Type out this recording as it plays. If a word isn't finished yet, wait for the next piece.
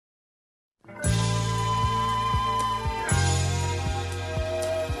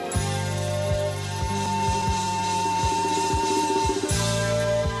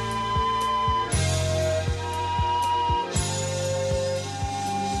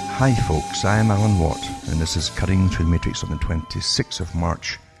Hi folks, I am Alan Watt, and this is Cutting Through the Matrix on the 26th of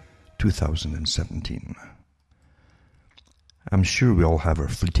March 2017. I'm sure we all have our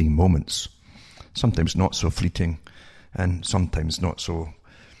fleeting moments, sometimes not so fleeting, and sometimes not so,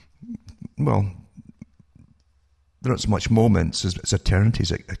 well, there aren't so much moments as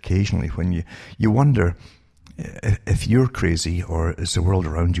eternities occasionally when you wonder if you're crazy or is the world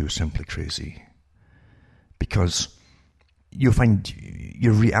around you simply crazy. Because you find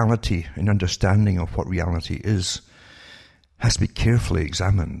your reality and understanding of what reality is has to be carefully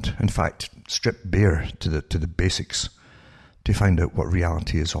examined. In fact, stripped bare to the basics to find out what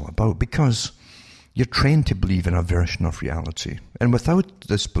reality is all about. Because you're trained to believe in a version of reality. And without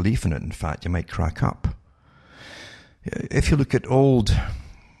this belief in it, in fact, you might crack up. If you look at old,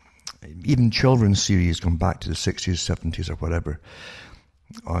 even children's series going back to the 60s, 70s or whatever,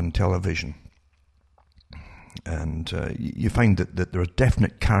 on television, and you find that there are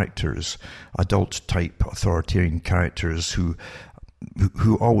definite characters, adult-type authoritarian characters who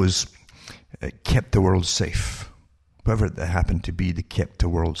always kept the world safe. Whoever they happened to be, they kept the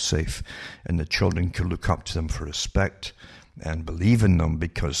world safe. And the children could look up to them for respect and believe in them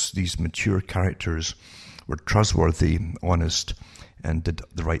because these mature characters were trustworthy, honest, and did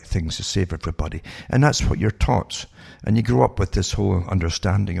the right things to save everybody. And that's what you're taught. And you grow up with this whole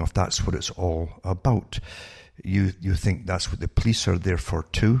understanding of that's what it's all about. You think that's what the police are there for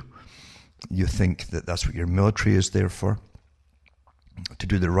too. You think that that's what your military is there for, to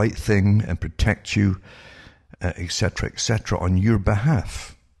do the right thing and protect you, etc., on your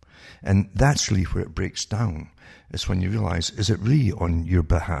behalf. And that's really where it breaks down, is when you realize, is it really on your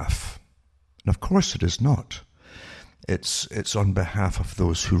behalf? And of course it is not. It's on behalf of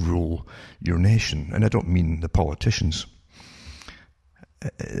those who rule your nation. And I don't mean the politicians.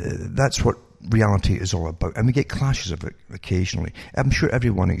 That's what reality is all about. And we get clashes of it occasionally. I'm sure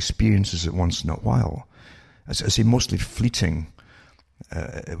everyone experiences it once in a while. As I say, mostly fleeting.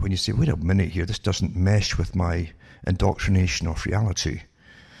 When you say, wait a minute here, this doesn't mesh with my indoctrination of reality.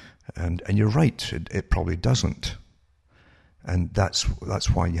 And you're right, it probably doesn't. And that's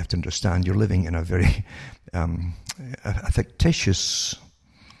why you have to understand you're living in a very a fictitious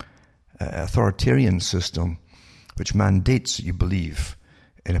authoritarian system which mandates that you believe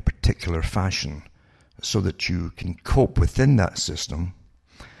in a particular fashion so that you can cope within that system,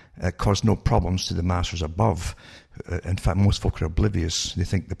 cause no problems to the masters above. In fact, most folk are oblivious. They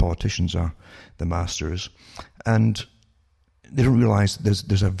think the politicians are the masters. And they don't realize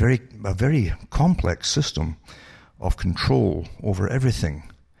there's a very complex system of control over everything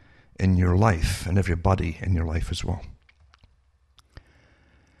in your life and everybody in your life as well.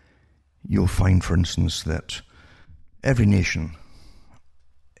 You'll find, for instance, that every nation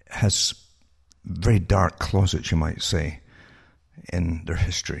has very dark closets, you might say, in their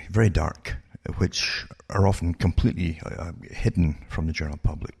history, very dark, which are often completely hidden from the general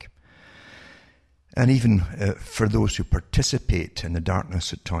public. And even for those who participate in the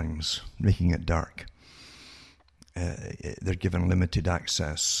darkness at times, making it dark, they're given limited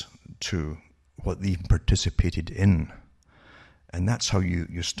access to what they even participated in. And that's how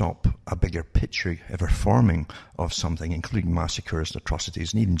you stop a bigger picture ever forming of something, including massacres,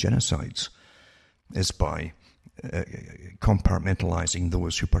 atrocities, and even genocides, is by compartmentalizing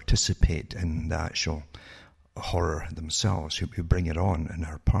those who participate in the actual horror themselves, who bring it on and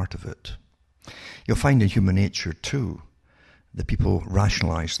are part of it. You'll find in human nature, too, that people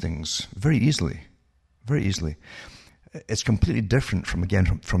rationalize things very easily. Very easily. It's completely different from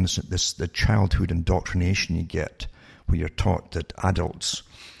the childhood indoctrination you get, where you're taught that adults,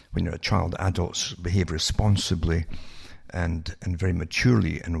 when you're a child, adults behave responsibly and very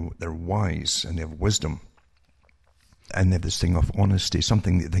maturely, and they're wise and they have wisdom. And they have this thing of honesty,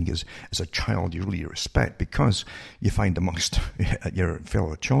 something that you think is, as a child, you really respect, because you find amongst your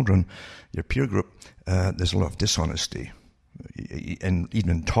fellow children, your peer group, there's a lot of dishonesty. And even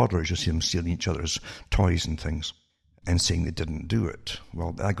in toddlers, you see them stealing each other's toys and things and saying they didn't do it.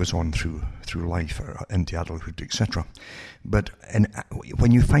 Well, that goes on through life, into adulthood, etc. But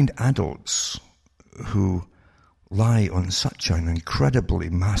when you find adults who lie on such an incredibly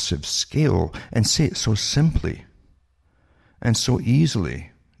massive scale and say it so simply and so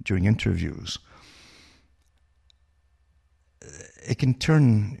easily during interviews, it can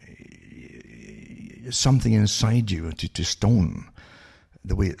turn something inside you to stone,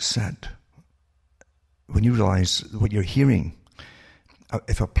 the way it's said. When you realize what you're hearing,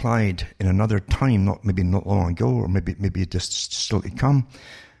 if applied in another time, not long ago, or maybe just still to come,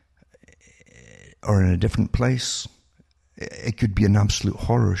 or in a different place, it could be an absolute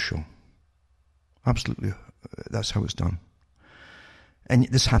horror show. Absolutely, that's how it's done. And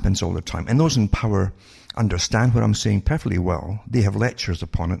this happens all the time. And those in power understand what I'm saying perfectly well. They have lectures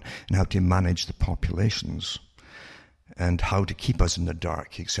upon it and how to manage the populations and how to keep us in the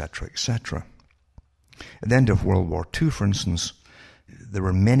dark, etc., etc. At the end of World War II, for instance, there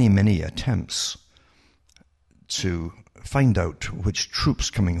were many, many attempts to find out which troops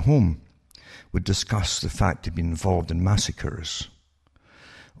coming home would discuss the fact they'd been involved in massacres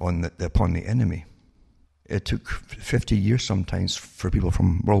upon the enemy. It took 50 years sometimes for people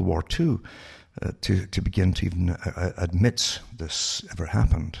from World War II to begin to even admit this ever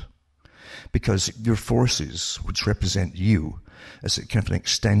happened. Because your forces, which represent you, as a kind of an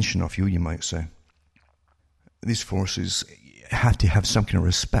extension of you might say, these forces have to have some kind of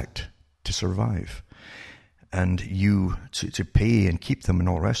respect to survive. And you, to pay and keep them and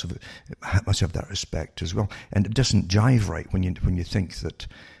all the rest of it, must have that respect as well. And it doesn't jive right when you think that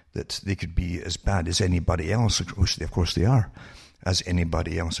they could be as bad as anybody else, which of course they are, as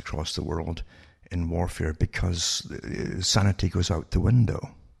anybody else across the world in warfare, because sanity goes out the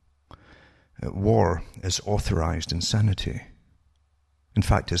window. War is authorized insanity. In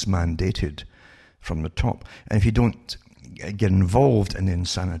fact, it's mandated from the top. And if you don't get involved in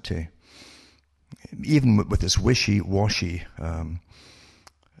insanity, even with this wishy-washy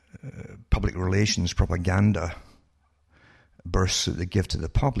public relations propaganda bursts that they give to the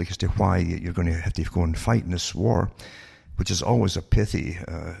public as to why you're going to have to go and fight in this war, which is always a pithy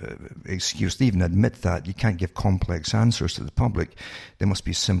excuse. They even admit that you can't give complex answers to the public. They must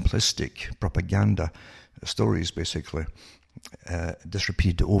be simplistic propaganda stories, basically, just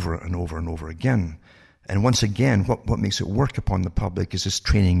repeated over and over and over again. And once again, what makes it work upon the public is this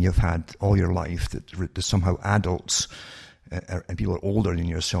training you've had all your life that somehow adults and people are older than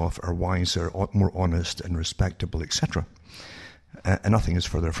yourself are wiser, more honest and respectable, etc. And nothing is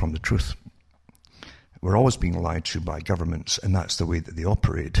further from the truth. We're always being lied to by governments, and that's the way that they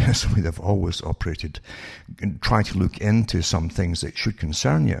operate. That's the way they've always operated. Try to look into some things that should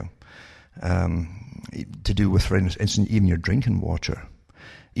concern you, to do with, for instance, even your drinking water,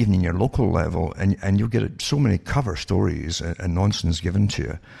 even in your local level, and you'll get so many cover stories and nonsense given to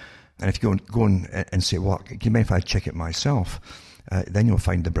you. And if you go and say, well, do you mind if I check it myself? Then you'll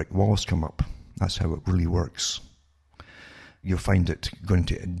find the brick walls come up. That's how it really works. You'll find it going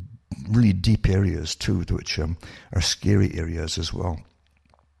to really deep areas too, which are scary areas as well,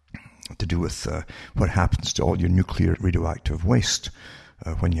 to do with what happens to all your nuclear radioactive waste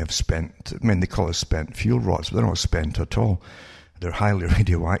when you have spent, I mean, they call it spent fuel rods, but they're not spent at all. They're highly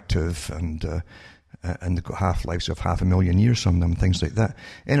radioactive, and they've got half-lives of 500,000 years, some of them, things like that.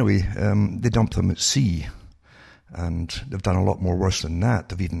 Anyway, they dump them at sea, and they've done a lot more worse than that.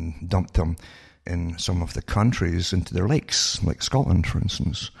 They've even dumped them in some of the countries into their lakes, like Scotland, for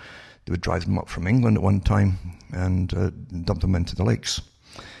instance. They would drive them up from England at one time and dump them into the lakes,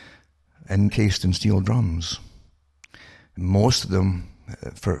 encased in steel drums. Most of them,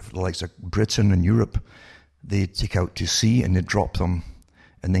 for the likes of Britain and Europe, they take out to sea and they drop them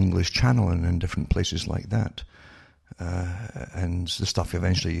in the English Channel and in different places like that. And the stuff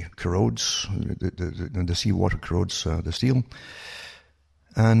eventually corrodes, the seawater corrodes the steel.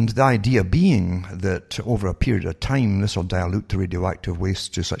 And the idea being that over a period of time, this will dilute the radioactive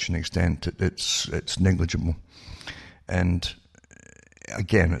waste to such an extent that it's negligible. And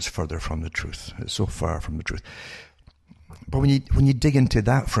again, it's further from the truth. It's so far from the truth. But when you dig into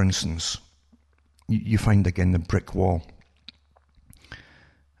that, for instance, you find again the brick wall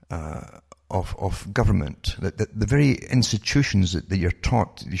of government. The very institutions that you're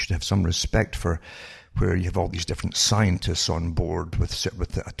taught that you should have some respect for, where you have all these different scientists on board with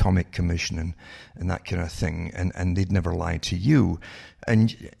the Atomic Commission and that kind of thing, and they'd never lie to you.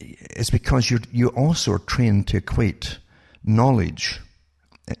 And it's because you also are trained to equate knowledge,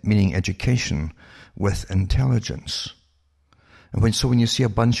 meaning education, with intelligence. And when you see a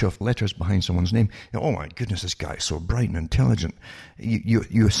bunch of letters behind someone's name, oh my goodness, this guy's so bright and intelligent,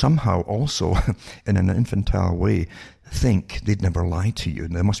 you somehow also, in an infantile way, think they'd never lie to you,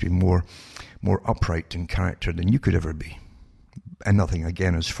 and they must be more upright in character than you could ever be. And nothing,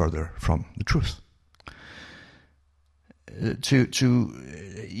 again, is further from the truth. You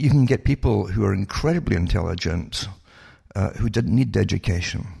can get people who are incredibly intelligent, who didn't need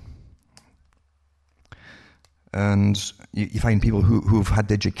education. And you find people who've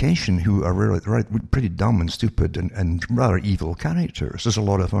had education who are really pretty dumb and stupid and rather evil characters. There's a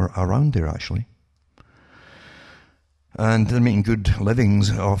lot of them around there, actually. And they're making good livings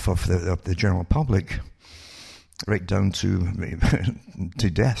off of the general public, right down to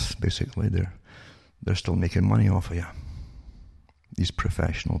death, basically. They're still making money off of you, these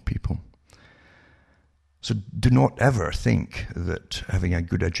professional people. So do not ever think that having a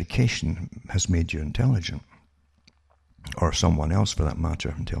good education has made you intelligent, or someone else for that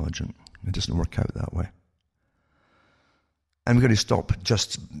matter intelligent. It doesn't work out that way. And we've got to stop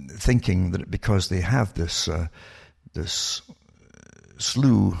just thinking that because they have this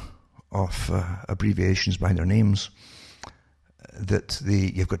slew of abbreviations behind their names, that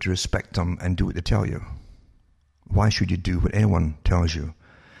you've got to respect them and do what they tell you. Why should you do what anyone tells you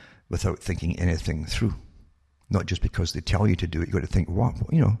without thinking anything through? Not just because they tell you to do it. You've got to think,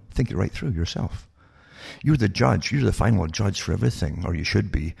 think it right through yourself. You're the judge. You're the final judge for everything, or you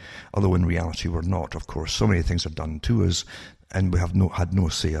should be. Although in reality we're not, of course. So many things are done to us, and we have had no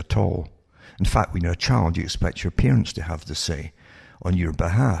say at all. In fact, when you're a child, you expect your parents to have the say on your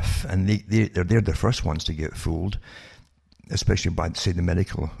behalf, and they're the first ones to get fooled, especially by, say, the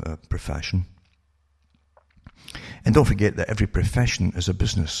medical profession. And don't forget that every profession is a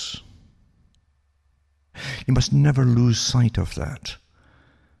business. You must never lose sight of that.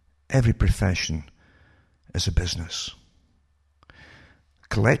 Every profession is a business.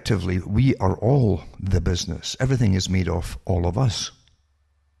 Collectively, we are all the business. Everything is made of all of us.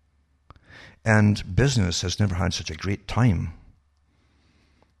 And business has never had such a great time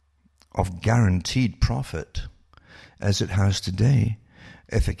of guaranteed profit as it has today,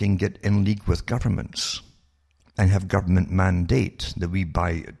 if it can get in league with governments and have government mandate that we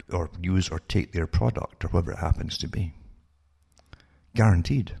buy or use or take their product or whatever it happens to be.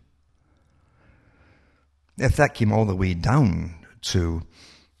 Guaranteed. If that came all the way down to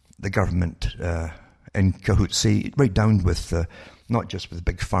the government in cahoots, say, right down with not just with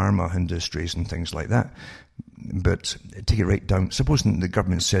big pharma industries and things like that, but take it right down. Supposing the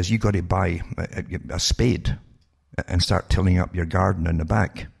government says you got to buy a spade and start tilling up your garden in the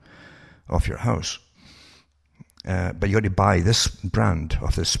back of your house, but you got to buy this brand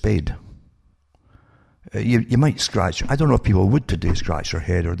of this spade. You might scratch. I don't know if people would today scratch their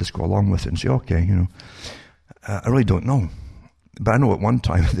head or just go along with it and say, okay, I really don't know. But I know at one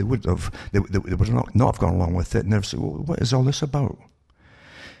time they would have. They would not have gone along with it, and they'd say, well, what is all this about?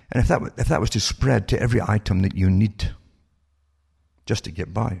 And if that was to spread to every item that you need just to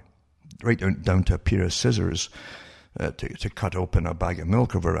get by, right down to a pair of scissors to cut open a bag of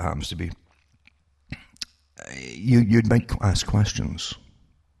milk or whatever it happens to be, you might ask questions.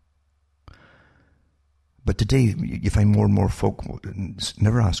 But today you find more and more folk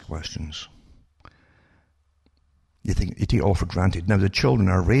never ask questions. You take it all for granted. Now the children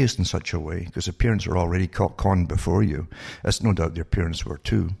are raised in such a way because the parents are already conned before you. As no doubt their parents were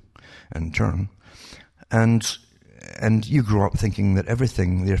too, in turn. And you grow up thinking that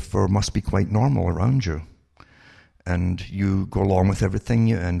everything, therefore, must be quite normal around you. And you go along with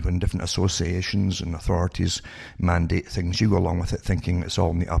everything, and when different associations and authorities mandate things, you go along with it thinking it's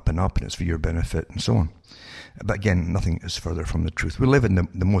all in the up and up and it's for your benefit and so on. But again, nothing is further from the truth. We live in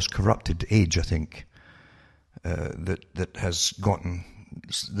the most corrupted age, I think, that has gotten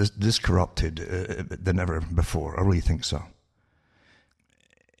this corrupted than ever before. I really think so.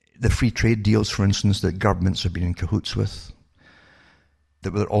 The free trade deals, for instance, that governments have been in cahoots with,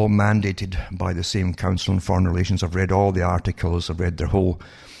 that were all mandated by the same Council on Foreign Relations. I've read all the articles. I've read their whole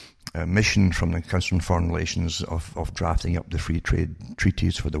mission from the Council on Foreign Relations of drafting up the free trade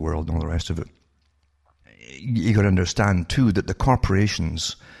treaties for the world and all the rest of it. You got to understand, too, that the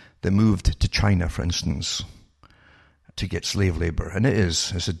corporations that moved to China, for instance, to get slave labor, and it's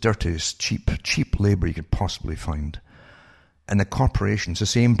the dirtiest, cheap labor you could possibly find. And the corporations, the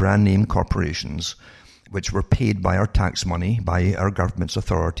same brand name corporations, which were paid by our tax money, by our government's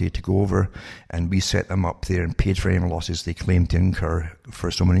authority to go over, and we set them up there and paid for any losses they claimed to incur for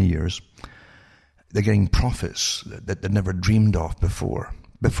so many years. They're getting profits that they never dreamed of before.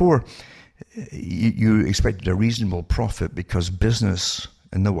 Before, you expected a reasonable profit because business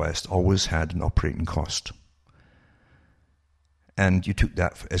in the West always had an operating cost. And you took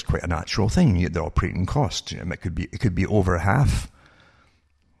that as quite a natural thing, the operating cost. It could be over half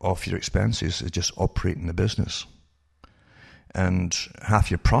of your expenses is just operating the business. And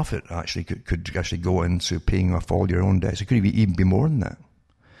half your profit actually could actually go into paying off all your own debts. It could even be more than that.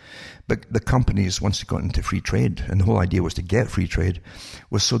 But the companies, once they got into free trade, and the whole idea was to get free trade,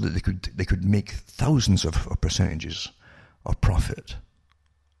 was so that they could make thousands of percentages of profit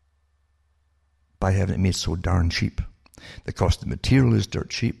by having it made so darn cheap. The cost of the material is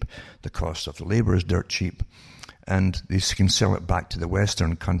dirt cheap, the cost of the labor is dirt cheap, and they can sell it back to the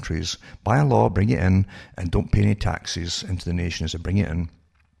Western countries by a law, bring it in, and don't pay any taxes into the nation as they bring it in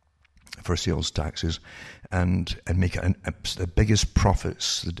for sales taxes, and make it the biggest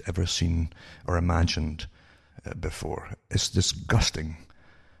profits they'd ever seen or imagined before. It's disgusting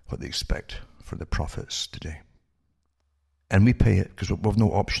what they expect for the profits today. And we pay it because we've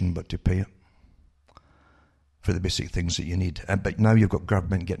no option but to pay it for the basic things that you need. But now you've got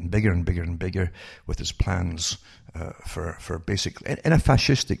government getting bigger and bigger and bigger with its plans for basically, in a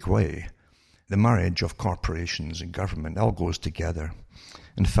fascistic way, the marriage of corporations and government all goes together.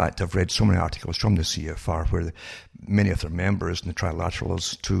 In fact, I've read so many articles from the CFR where many of their members in the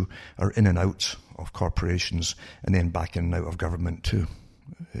trilaterals too are in and out of corporations and then back in and out of government too.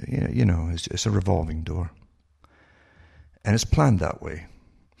 You know, it's a revolving door. And it's planned that way.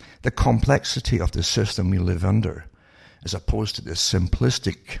 The complexity of the system we live under, as opposed to the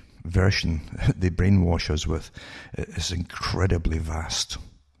simplistic version they brainwash us with, is incredibly vast.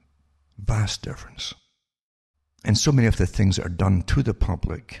 Vast difference. And so many of the things that are done to the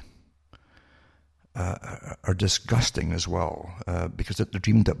public are disgusting as well, because they're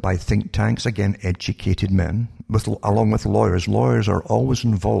dreamed up by think tanks, again, educated men, along with lawyers. Lawyers are always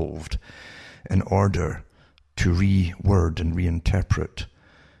involved in order to reword and reinterpret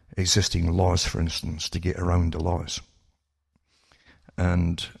existing laws, for instance, to get around the laws.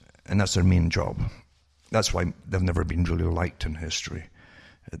 And that's their main job. That's why they've never been really liked in history,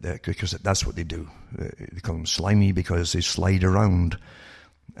 because that's what they do. They call them slimy because they slide around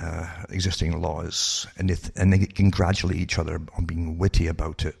existing laws, and they congratulate each other on being witty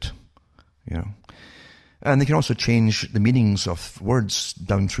about it, you know. And they can also change the meanings of words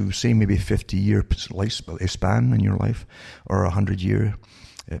down through, say, maybe 50-year lifespan in your life, or a 100-year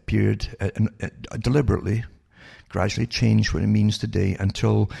period, and deliberately, gradually change what it means today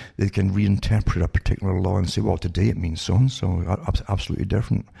until they can reinterpret a particular law and say, well, today it means so-and-so, absolutely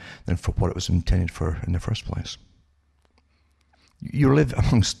different than for what it was intended for in the first place. You live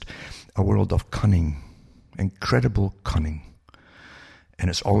amongst a world of cunning, incredible cunning, and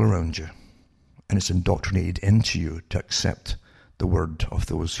it's all around you. And it's indoctrinated into you to accept the word of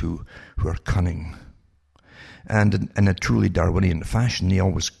those who are cunning. And in a truly Darwinian fashion, they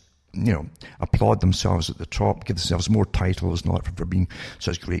always, applaud themselves at the top, give themselves more titles and all that for being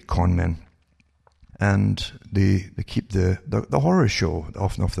such great con men. And they keep the horror show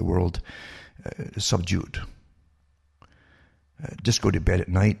often of the world subdued. Just go to bed at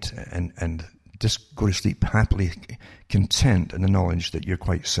night and just go to sleep happily content in the knowledge that you're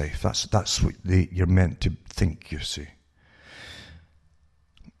quite safe. That's what you're meant to think, you see.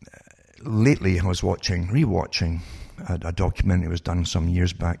 Lately, I was rewatching a documentary that was done some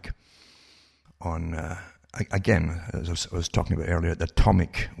years back on, again, as I was talking about earlier, the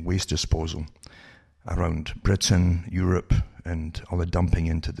atomic waste disposal around Britain, Europe, and all the dumping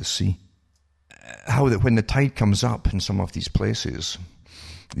into the sea. How that when the tide comes up in some of these places,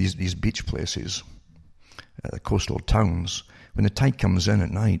 these beach places, the coastal towns, when the tide comes in at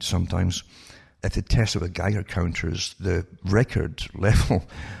night, sometimes, if they test it with Geiger counters, the record level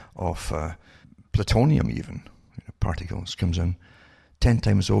of plutonium, even particles, comes in 10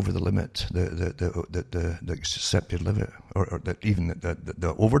 times over the limit, the accepted limit, or even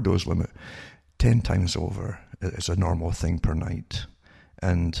the overdose limit, 10 times over is a normal thing per night,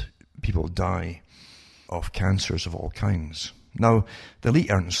 and people die of cancers of all kinds. Now, the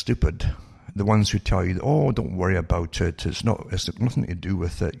elite aren't stupid. The ones who tell you, oh, don't worry about it, it's nothing to do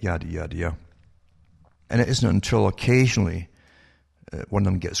with it, yada, yada, yada. And it isn't until occasionally one of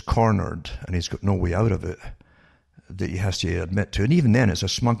them gets cornered and he's got no way out of it that he has to admit to. And even then, it's a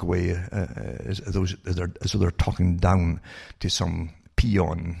smug way, as though they're talking down to some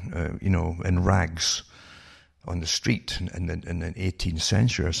peon, in rags on the street in the 18th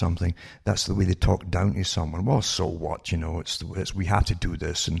century or something. That's the way they talk down to someone. Well, so what? It's we have to do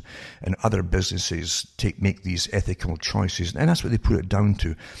this, and other businesses make these ethical choices, and that's what they put it down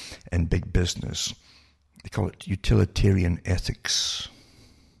to in big business. They call it utilitarian ethics.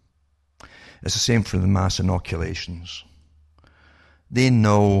 It's the same for the mass inoculations. They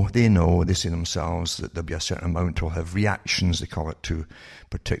say themselves that there'll be a certain amount will have reactions, they call it, to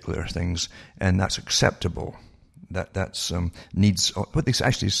particular things, and that's acceptable. That's needs. What they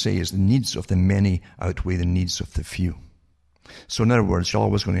actually say is the needs of the many outweigh the needs of the few. So in other words, you're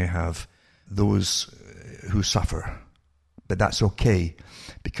always going to have those who suffer, but that's okay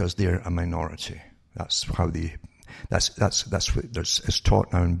because they're a minority. That's how that's what is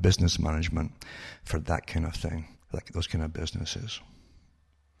taught now in business management for that kind of thing, like those kind of businesses.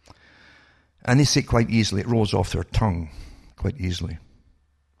 And they say it quite easily, it rolls off their tongue quite easily.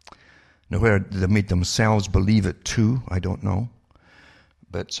 Now, where they made themselves believe it too, I don't know.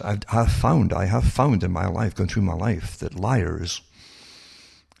 But I have found in my life, going through my life, that liars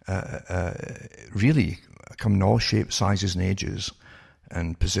really come in all shapes, sizes, and ages,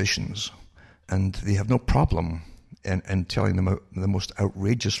 and positions, and they have no problem and telling them the most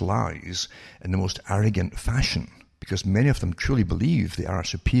outrageous lies in the most arrogant fashion, because many of them truly believe they are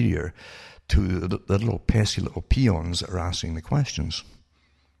superior to the little pesky little peons that are asking the questions.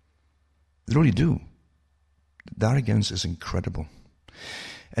 They really do. The arrogance is incredible.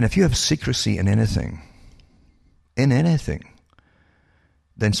 And if you have secrecy in anything,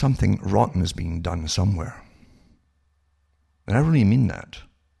 then something rotten is being done somewhere. And I really mean that.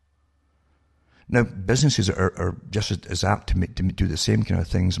 Now, businesses are just as apt to do the same kind of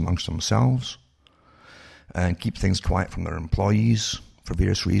things amongst themselves and keep things quiet from their employees for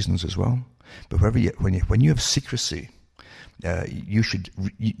various reasons as well. But when you have secrecy, you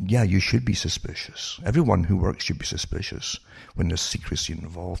should be suspicious. Everyone who works should be suspicious when there's secrecy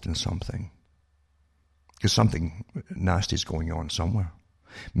involved in something, because something nasty is going on somewhere.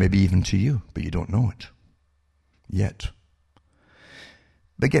 Maybe even to you, but you don't know it yet.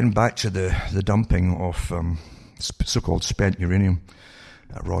 But getting back to the dumping of so-called spent uranium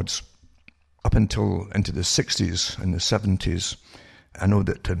rods, up until into the 60s and the 70s, I know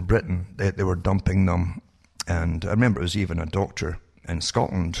that in Britain they were dumping them. And I remember it was even a doctor in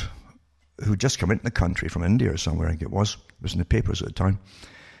Scotland who just come into the country from India or somewhere, I think it was in the papers at the time.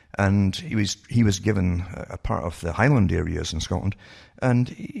 And he was given a part of the Highland areas in Scotland, and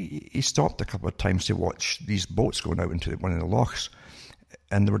he stopped a couple of times to watch these boats going out into one of the lochs,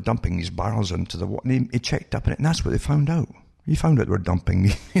 and they were dumping these barrels into the water. And he checked up on it, and that's what they found out. He found out they were dumping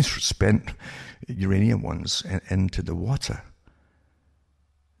these spent uranium ones into the water.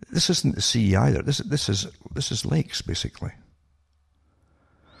 This isn't the sea either. This is lakes, basically.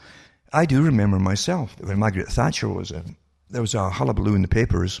 I do remember myself that when Margaret Thatcher was in, there was a hullabaloo in the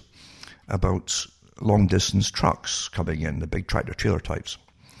papers about long-distance trucks coming in, the big tractor-trailer types.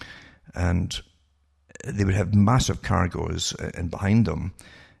 And they would have massive cargoes in behind them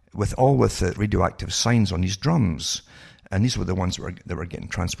with radioactive signs on these drums. And these were the ones that were getting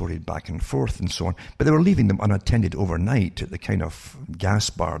transported back and forth and so on. But they were leaving them unattended overnight at the kind of gas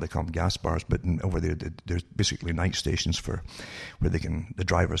bar, they call them gas bars, but over there, there's basically night stations where the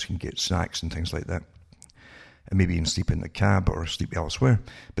drivers can get snacks and things like that. And maybe even sleep in the cab or sleep elsewhere.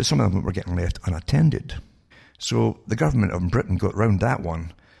 But some of them were getting left unattended. So the government of Britain got round that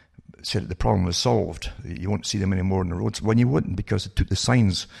one, said that the problem was solved. You won't see them anymore on the roads. When you wouldn't, because it took the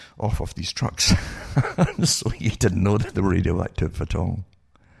signs off of these trucks. So you didn't know that they were radioactive at all.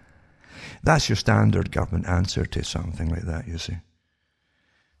 That's your standard government answer to something like that, you see.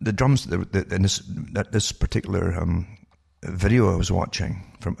 The drums, in this particular video I was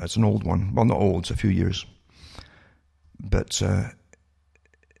watching, it's an old one. Well, not old, it's a few years. But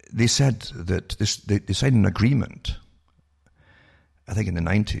they said that they signed an agreement, I think in the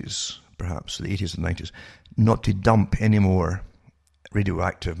 90s, perhaps, the 80s and 90s, not to dump any more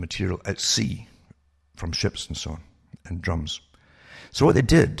radioactive material at sea from ships and so on, and drums. So what they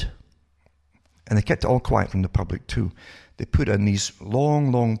did, and they kept it all quiet from the public too, they put in these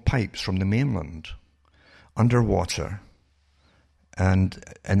long, long pipes from the mainland underwater, and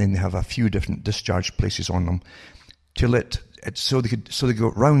then they have a few different discharge places on them so they go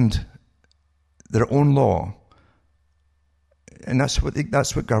round their own law. And that's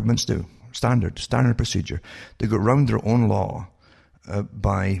what governments do. Standard procedure. They go around their own law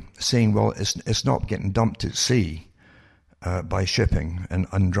by saying, well, it's not getting dumped at sea by shipping and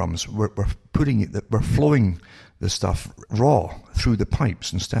on drums. We're flowing the stuff raw through the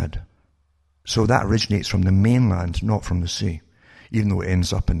pipes instead. So that originates from the mainland, not from the sea, even though it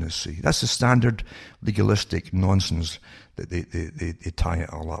ends up in the sea. That's the standard legalistic nonsense that they tie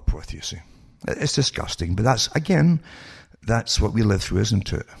it all up with, you see. It's disgusting, but that's what we live through,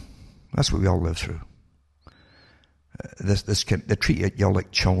 isn't it? That's what we all live through. They treat you all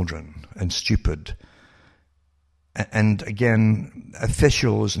like children and stupid. And again,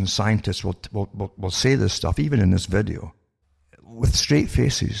 officials and scientists will say this stuff, even in this video, with straight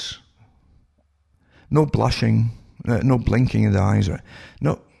faces. No blushing, no blinking of the eyes.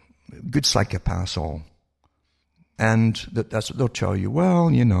 No, good psychopaths all. And that's what they'll tell you.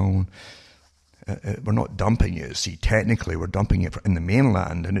 Well, you know, we're not dumping it. See, technically, we're dumping it in the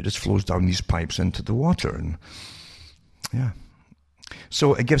mainland, and it just flows down these pipes into the water. And yeah,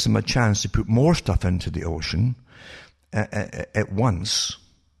 so it gives them a chance to put more stuff into the ocean at once.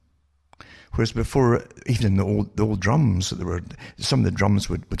 Whereas before, even in the old drums, some of the drums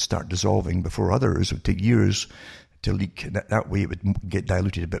would start dissolving before others. It would take years to leak. That way, it would get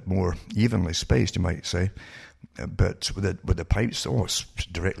diluted a bit more evenly spaced, you might say. But with the pipes, it's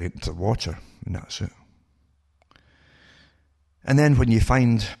directly into the water, and that's it. And then when you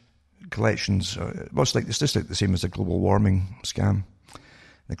find collections, it's just like the same as the global warming scam.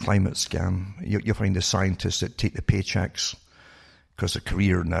 the climate scam. You'll find the scientists that take the paychecks because their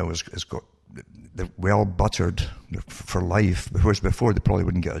career now has got, they're well buttered for life, whereas before they probably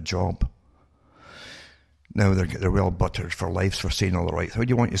wouldn't get a job. Now they're well buttered for life for saying all the right. How do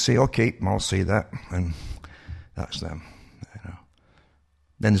you want to say? Okay, I'll say that, and that's them.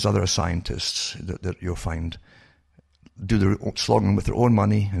 Then there's other scientists that you'll find do their slogging with their own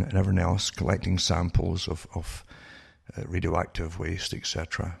money and everything else, collecting samples of radioactive waste,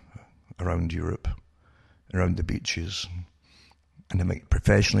 etc., around Europe, around the beaches, and they make it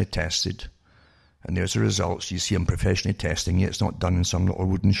professionally tested. And there's the results. You see them professionally testing it. It's not done in some little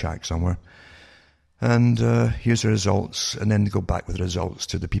wooden shack somewhere. And here's the results, and then they go back with the results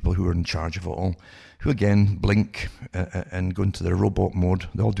to the people who are in charge of it all, who again blink and go into their robot mode.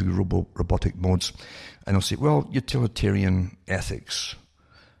 They all do robotic modes, and they'll say, well, utilitarian ethics,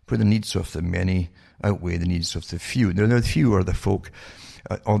 where the needs of the many outweigh the needs of the few. Now, the few are the folk,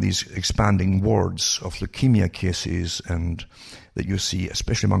 all these expanding wards of leukemia cases, and that you see,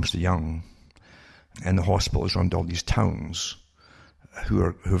 especially amongst the young, and the hospitals around all these towns,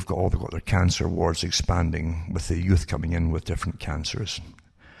 who've got their cancer wards expanding with the youth coming in with different cancers,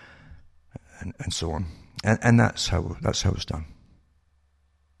 and so on. And that's how it's done.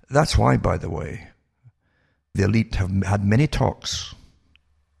 That's why, by the way, the elite have had many talks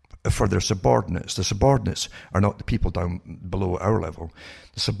for their subordinates. The subordinates are not the people down below our level.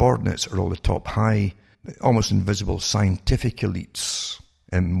 The subordinates are all the top high, almost invisible scientific elites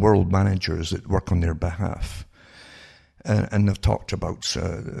and world managers that work on their behalf. And they've talked about,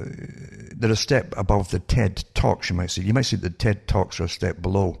 they're a step above the TED Talks, you might say. You might say the TED Talks are a step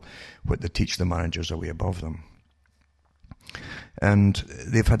below what they teach the managers, are way above them. And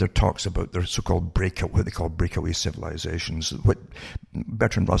they've had their talks about their so-called what they call breakaway civilizations, what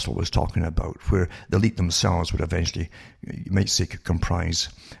Bertrand Russell was talking about, where the elite themselves would eventually, you might say, comprise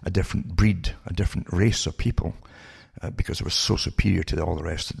a different breed, a different race of people, because they were so superior to all the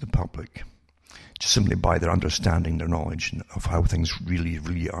rest of the public, just simply by their understanding, their knowledge of how things really,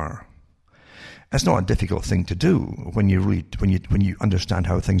 really are. It's not a difficult thing to do when you understand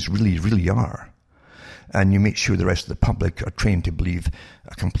how things really, really are, and you make sure the rest of the public are trained to believe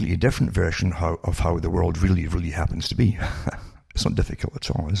a completely different version of how the world really, really happens to be. It's not difficult at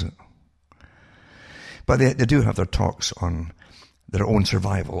all, is it? But they do have their talks on their own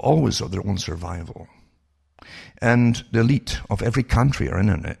survival, always of their own survival. And the elite of every country are in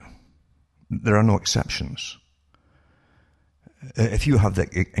it. There are no exceptions. If you have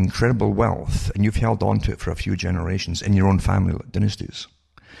that incredible wealth and you've held on to it for a few generations in your own family dynasties,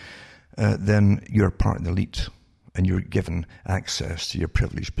 then you're part of the elite and you're given access to your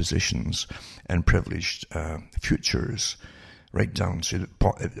privileged positions and privileged futures, right down to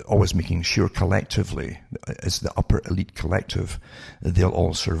always making sure collectively, as the upper elite collective, they'll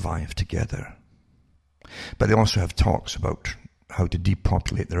all survive together. But they also have talks about how to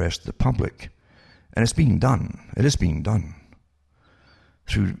depopulate the rest of the public. And it's being done. It is being done.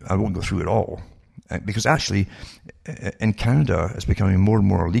 I won't go through it all. Because actually, in Canada, it's becoming more and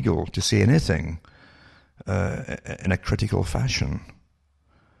more illegal to say anything in a critical fashion.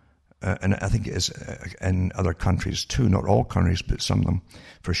 And I think it is in other countries too. Not all countries, but some of them,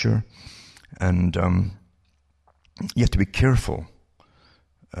 for sure. And you have to be careful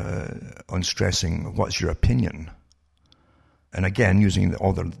on stressing what's your opinion. And again, using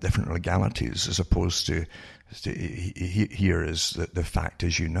all the different legalities as opposed to here is the fact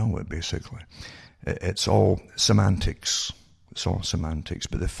as you know it, basically. It's all semantics. It's all semantics,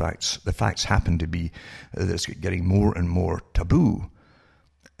 but the facts happen to be that it's getting more and more taboo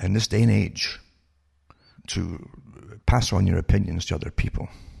in this day and age to pass on your opinions to other people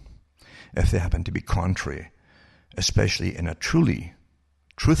if they happen to be contrary, especially in a truly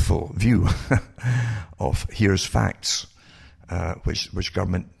truthful view of here's facts. Which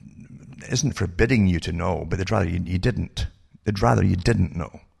government isn't forbidding you to know, but they'd rather you didn't. They'd rather you didn't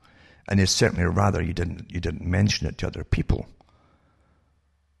know, and they'd certainly rather you didn't mention it to other people,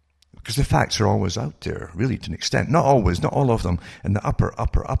 because the facts are always out there, really, to an extent. Not always, not all of them. In the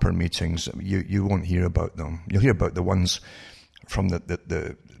upper meetings, you won't hear about them. You'll hear about the ones from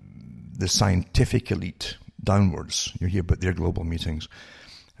the scientific elite downwards. You'll hear about their global meetings,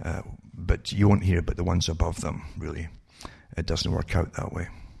 but you won't hear about the ones above them, really. It doesn't work out that way.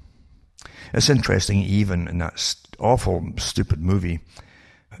 It's interesting, even in that awful, stupid movie,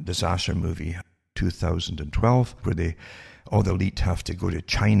 disaster movie, 2012, where all the elite have to go to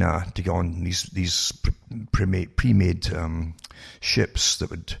China to go on these pre-made ships that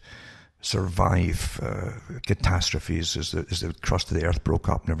would survive catastrophes as the crust of the earth broke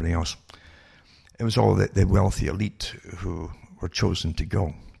up and everything else. It was all the wealthy elite who were chosen to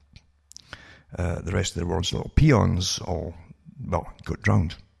go. The rest of the world's little peons all, got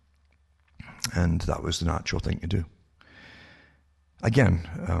drowned. And that was the natural thing to do.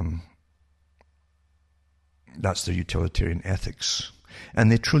 Again, that's their utilitarian ethics.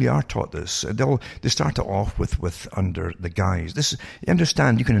 And they truly are taught this. They start it off with under the guise. You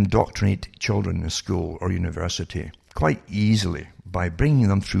understand, you can indoctrinate children in school or university quite easily by bringing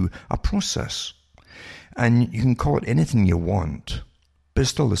them through a process. And you can call it anything you want, but it's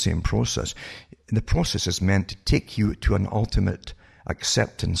still the same process. The process is meant to take you to an ultimate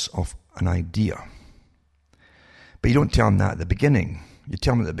acceptance of an idea. But you don't tell them that at the beginning. You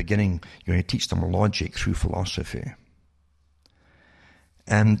tell them at the beginning you're going to teach them logic through philosophy.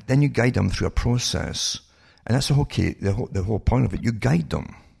 And then you guide them through a process. And that's the whole point of it. You guide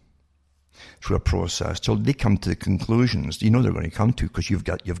them through a process till they come to the conclusions they're going to come to because you've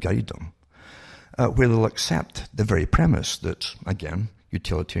guided them. Where they'll accept the very premise that, again,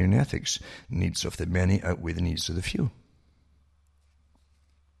 utilitarian ethics, needs of the many outweigh the needs of the few.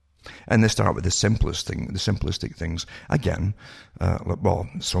 And they start with the simplistic things. Again,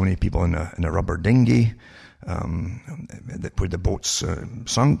 so many people in a rubber dinghy, where the boat's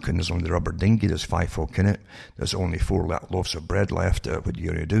sunk, and there's only the rubber dinghy, there's 5 folk in it, there's only 4 loaves of bread left, what are you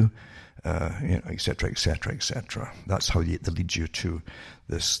going to do? Etc., etc., etc. That's how they lead you to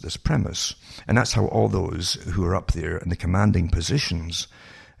this premise. And that's how all those who are up there in the commanding positions,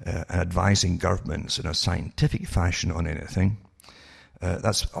 advising governments in a scientific fashion on anything,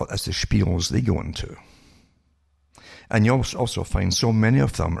 that's the spiels they go into. And you also find so many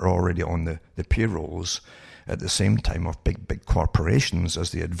of them are already on the payrolls at the same time of big corporations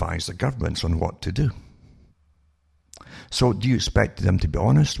as they advise the governments on what to do. So do you expect them to be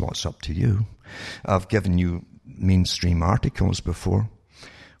honest? Well, it's up to you. I've given you mainstream articles before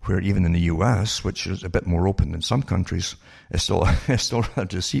where even in the US, which is a bit more open than some countries, it's still rather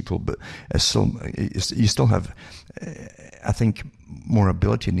deceitful, but you still have, I think, more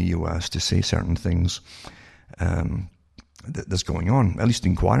ability in the US to say certain things that's going on, at least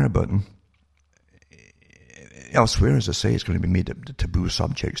inquire about them. Elsewhere, as I say, it's going to be made taboo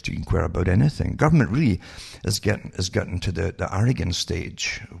subjects to inquire about anything. Government really is getting to the arrogant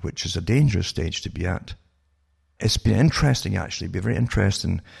stage, which is a dangerous stage to be at. It's been interesting, actually, it'd be very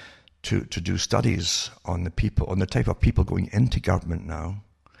interesting to do studies on the type of people going into government now.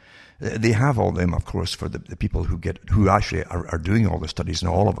 They have all them, of course, for the people who actually are doing all the studies, and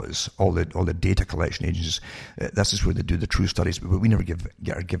all of us, all the data collection agencies. This is where they do the true studies, but we never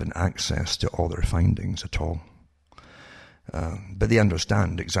are given access to all their findings at all. But they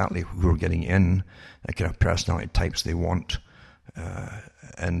understand exactly who are getting in, the kind of personality types they want,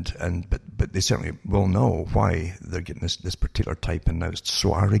 but they certainly will know why they're getting this particular type, and now it's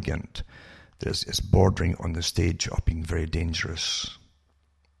so arrogant that it's bordering on the stage of being very dangerous.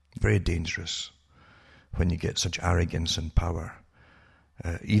 Very dangerous when you get such arrogance and power,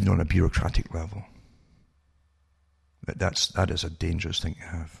 even on a bureaucratic level. But that is a dangerous thing to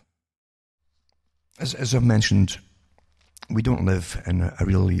have. As I've mentioned, we don't live in a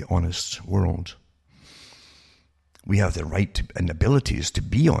really honest world. We have the right and abilities to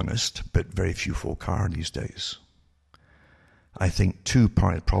be honest, but very few folk are these days. I think, too,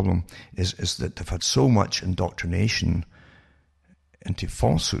 part of the problem is that they've had so much indoctrination into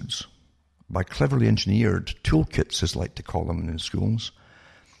falsehoods by cleverly engineered toolkits, as I like to call them in schools,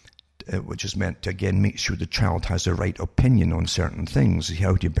 which is meant to, again, make sure the child has the right opinion on certain things.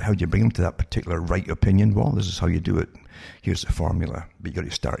 How do you bring them to that particular right opinion? Well, this is how you do it. Here's the formula, but you've got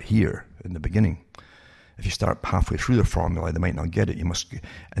to start here in the beginning. If you start halfway through the formula, they might not get it. You must,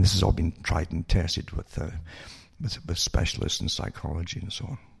 and this has all been tried and tested with specialists in psychology and so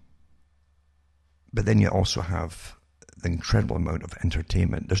on. But then you also have the incredible amount of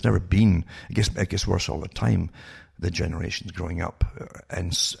entertainment. There's never been, it gets worse all the time, the generations growing up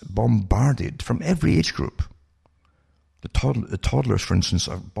and bombarded from every age group. The toddlers, for instance,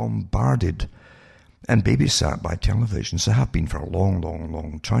 are bombarded and babysat by televisions. They have been for a long, long,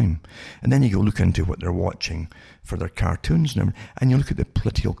 long time. And then you go look into what they're watching for their cartoons and you look at the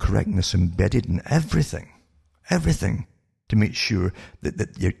political correctness embedded in everything, to make sure that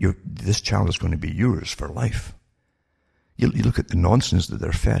this child is going to be yours for life. You look at the nonsense that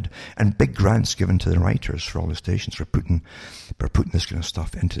they're fed, and big grants given to the writers for all the stations for putting this kind of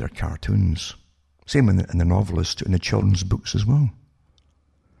stuff into their cartoons. Same in the novelists, in the children's books as well.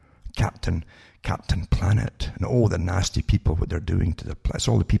 Captain Planet, and all the nasty people, what they're doing to the planet. It's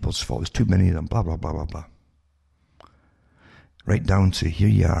all the people's fault. There's too many of them, blah, blah, blah, blah, blah. Right down to here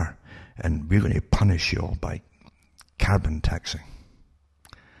you are, and we're going to punish you all by carbon taxing.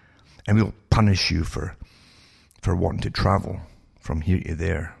 And we'll punish you for wanting to travel from here to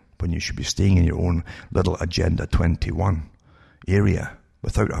there when you should be staying in your own little Agenda 21 area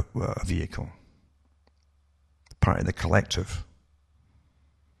without a vehicle. Part of the collective.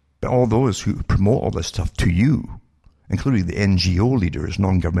 But all those who promote all this stuff to you, including the NGO leaders,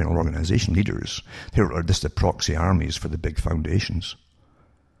 non-governmental organization leaders, who are just the proxy armies for the big foundations,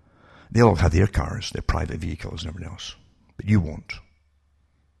 they all have their cars, their private vehicles and everything else. But you won't.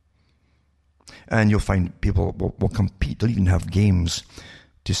 And you'll find people will compete. They'll even have games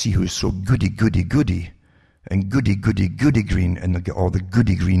to see who's so goody and goody green, and they'll get all the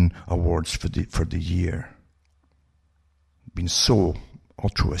goody green awards for the year. Been so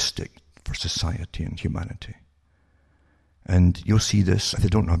altruistic for society and humanity. And you'll see this, if they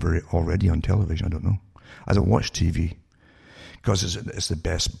don't have it already on television, I don't know. I don't watch TV, because it's the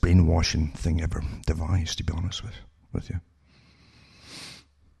best brainwashing thing ever devised, to be honest with you.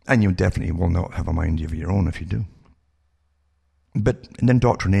 And you definitely will not have a mind of your own if you do. But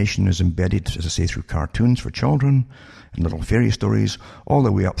indoctrination is embedded, as I say, through cartoons for children and little fairy stories, all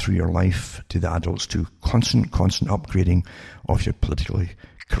the way up through your life to the adults, to constant upgrading of your politically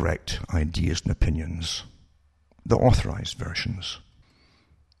correct ideas and opinions. The authorized versions.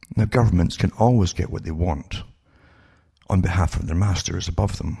 Now, governments can always get what they want on behalf of their masters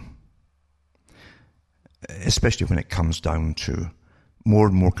above them, especially when it comes down to more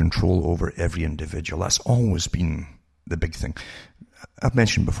and more control over every individual. That's always been the big thing. I've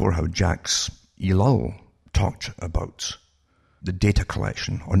mentioned before how Jacques Ellul talked about the data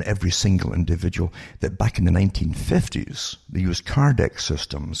collection on every single individual, that back in the 1950s, they used card-type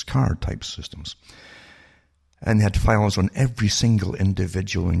systems, and they had files on every single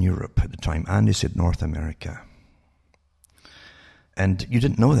individual in Europe at the time, and they said North America. And you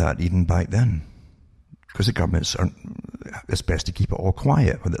didn't know that even back then, because the governments it's best to keep it all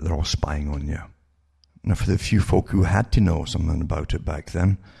quiet, or that they're all spying on you. Now, for the few folk who had to know something about it back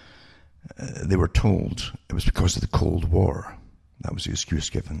then, they were told it was because of the Cold War. That was the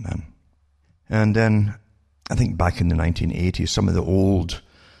excuse given then. And then, I think back in the 1980s, some of the old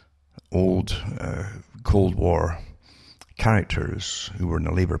Cold War characters who were in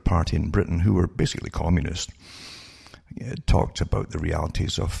the Labour Party in Britain, who were basically communist, talked about the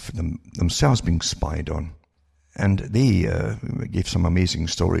realities of themselves being spied on. And they gave some amazing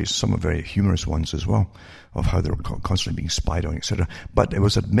stories, some very humorous ones as well, of how they were constantly being spied on, etc. But it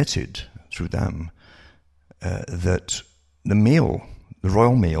was admitted through them that the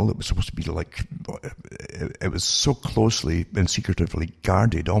Royal Mail, it was supposed to be like, it was so closely and secretively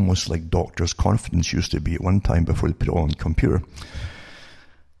guarded, almost like doctors' confidence used to be at one time before they put it all on the computer,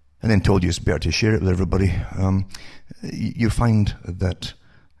 and then told you it's better to share it with everybody. You find that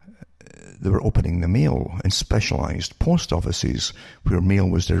they were opening the mail in specialized post offices where mail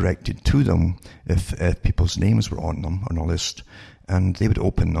was directed to them if people's names were on them, on a list, and they would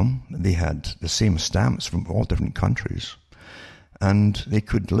open them. They had the same stamps from all different countries, and they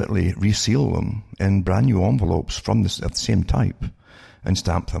could literally reseal them in brand new envelopes from of the same type, and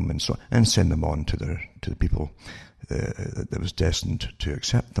stamp them and send them on to the people that was destined to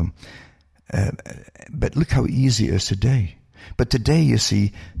accept them. But look how easy it is today. But today, you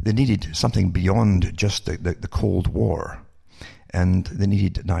see, they needed something beyond just the Cold War. And they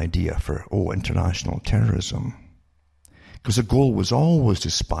needed an idea for, international terrorism. Because the goal was always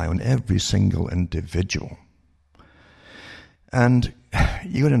to spy on every single individual. And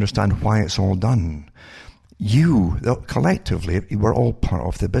you got to understand why it's all done. You, collectively, we're all part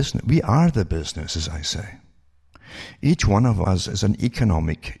of the business. We are the business, as I say. Each one of us is an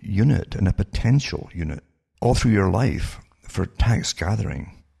economic unit and a potential unit all through your life for tax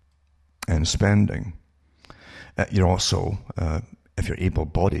gathering and spending. You're also, if you're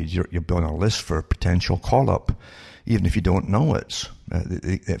able-bodied, you're on a list for potential call-up, even if you don't know it.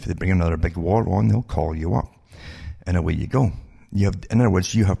 If they bring another big war on, they'll call you up, and away you go. In other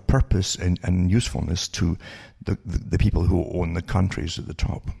words, you have purpose and usefulness to the people who own the countries at the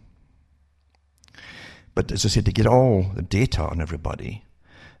top. But as I said, to get all the data on everybody,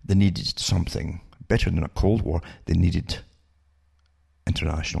 they needed something better than a Cold War. They needed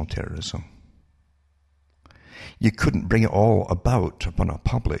international terrorism. You couldn't bring it all about upon a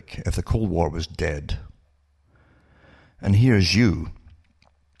public if the Cold War was dead. And here's you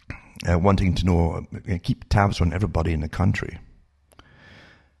wanting to know, keep tabs on everybody in the country,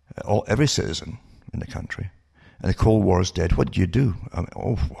 every citizen in the country, and the Cold War is dead. What do?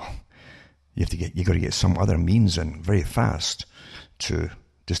 You got to get some other means in very fast to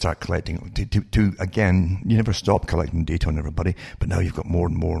start collecting. Again, you never stop collecting data on everybody, but now you've got more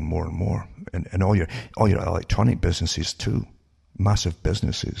and more and more and more, and all your electronic businesses too, massive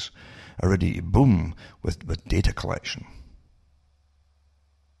businesses, already boom with data collection.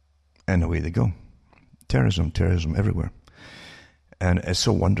 And away they go. Terrorism everywhere. And it's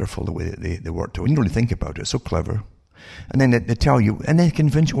so wonderful the way that they work to it. You don't really think about it. It's so clever. And then they tell you, and they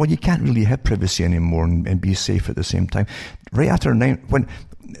convince you, well, you can't really have privacy anymore and be safe at the same time. Right after when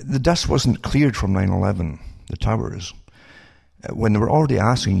the dust wasn't cleared from 9/11, the towers, when they were already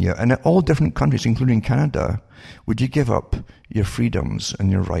asking you, and all different countries, including Canada, would you give up your freedoms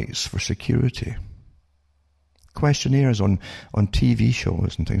and your rights for security? Questionnaires on TV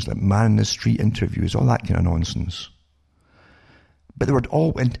shows and things like man in the street interviews, all that kind of nonsense. But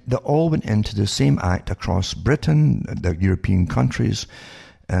they all went into the same act across Britain, the European countries,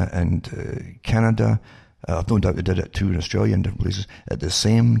 and Canada. I've no doubt they did it too in Australia and different places at the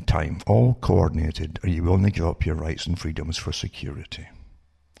same time, all coordinated, or you will only give up your rights and freedoms for security.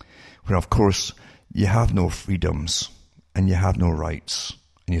 When of course you have no freedoms and you have no rights,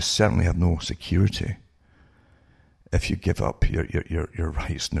 and you certainly have no security if you give up your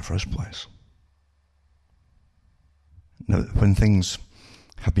rights in the first place. Now, when things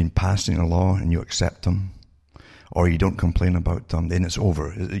have been passed in a law and you accept them, or you don't complain about them, then it's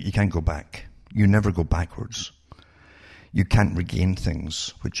over. You can't go back. You never go backwards. You can't regain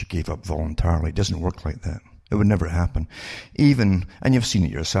things which you gave up voluntarily. It doesn't work like that. It would never happen. Even, and you've seen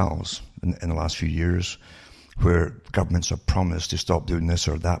it yourselves in the last few years, where governments have promised to stop doing this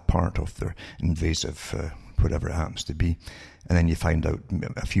or that part of their invasive whatever it happens to be. And then you find out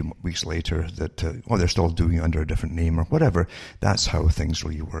a few weeks later that, they're still doing it under a different name or whatever. That's how things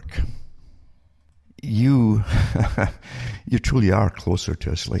really work. You truly are closer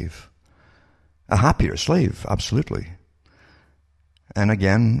to a slave. A happier slave, absolutely. And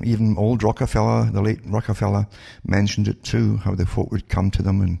again, even old Rockefeller, the late Rockefeller, mentioned it too, how the folk would come to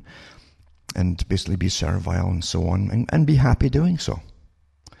them and basically be servile and so on, and be happy doing so.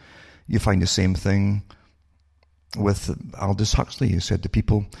 You find the same thing with Aldous Huxley, who said the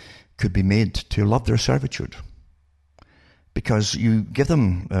people could be made to love their servitude because you give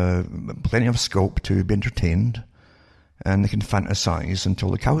them plenty of scope to be entertained, and they can fantasize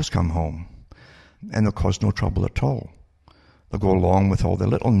until the cows come home, and they'll cause no trouble at all. They'll go along with all the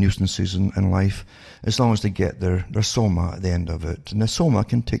little nuisances in life as long as they get their soma at the end of it. And the soma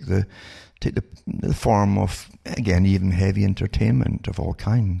can take the form of, again, even heavy entertainment of all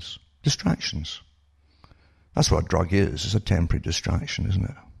kinds. Distractions. That's what a drug is. It's a temporary distraction, isn't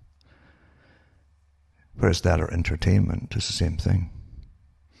it? Whereas that or entertainment is the same thing.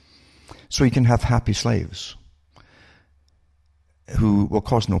 So you can have happy slaves who will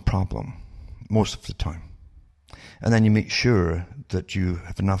cause no problem most of the time. And then you make sure that you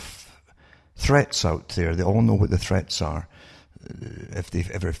have enough threats out there. They all know what the threats are if they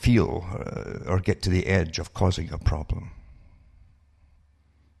ever feel or get to the edge of causing a problem.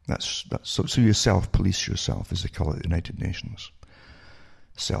 So you self-police yourself, as they call it at the United Nations.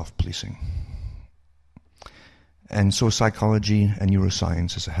 Self-policing. And so psychology and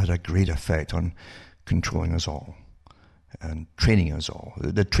neuroscience has had a great effect on controlling us all and training us all.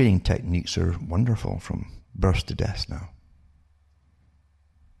 The training techniques are wonderful from birth to death now.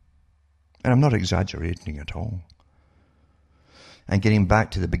 And I'm not exaggerating at all. And getting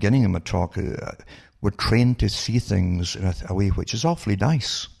back to the beginning of my talk, we're trained to see things in a way which is awfully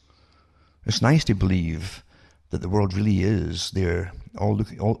nice. It's nice to believe that the world really is there,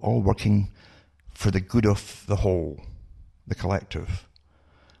 all working for the good of the whole, the collective,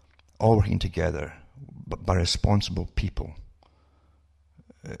 all working together, but by responsible people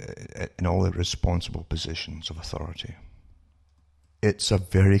in all the responsible positions of authority. It's a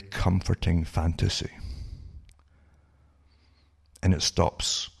very comforting fantasy. And it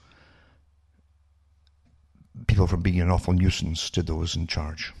stops people from being an awful nuisance to those in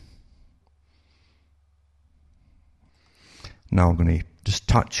charge. Now I'm going to just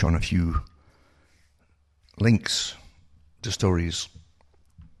touch on a few links to stories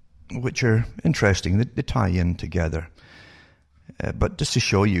which are interesting. They tie in together. But just to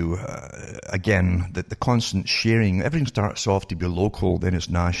show you, again, that the constant sharing, everything starts off to be local, then it's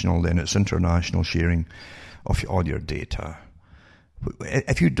national, then it's international sharing of all your data.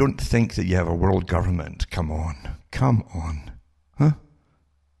 If you don't think that you have a world government, come on. Huh?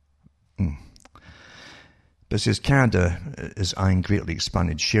 But it says Canada is eyeing greatly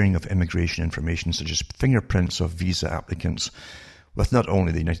expanded sharing of immigration information such as fingerprints of visa applicants with not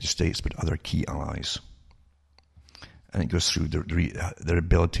only the United States but other key allies. And it goes through their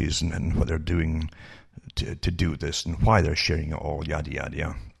abilities and what they're doing to do this and why they're sharing it all, yada, yada,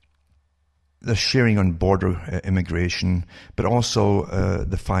 yada. The sharing on border immigration, but also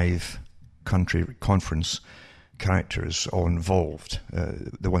the 5-country conference characters all involved,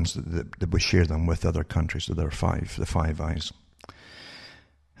 the ones that we share them with other countries, so there are 5, the 5 Eyes.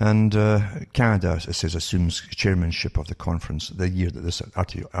 And Canada, it says, assumes chairmanship of the conference the year that this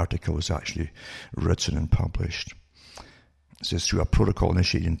article was actually written and published. It says, through a protocol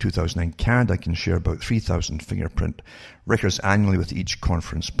initiated in 2009, Canada can share about 3,000 fingerprint records annually with each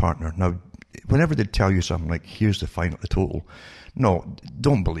conference partner. Now, whenever they tell you something like, here's the total, no,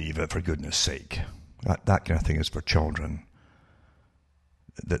 don't believe it, for goodness sake. That kind of thing is for children.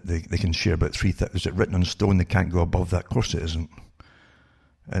 That they can share about 3,000. Is it written on stone? They can't go above that. Of course it isn't.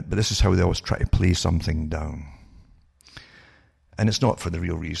 But this is how they always try to play something down. And it's not for the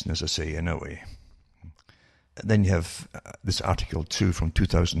real reason, as I say, in a way. Then you have this Article 2 from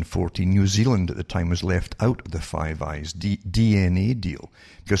 2014. New Zealand at the time was left out of the Five Eyes DNA deal,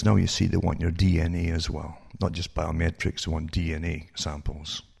 because now you see they want your DNA as well. Not just biometrics, they want DNA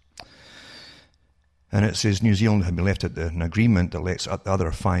samples. And it says New Zealand had been left out an agreement that lets the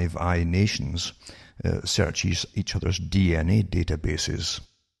other Five Eye nations search each other's DNA databases.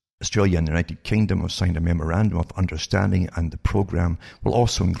 Australia and the United Kingdom have signed a memorandum of understanding, and the program will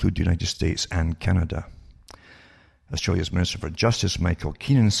also include the United States and Canada. Australia's Minister for Justice, Michael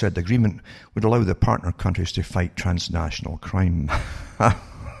Keenan, said the agreement would allow the partner countries to fight transnational crime.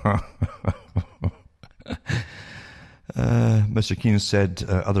 Mr. Keenan said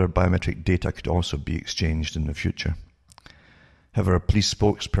other biometric data could also be exchanged in the future. However, a police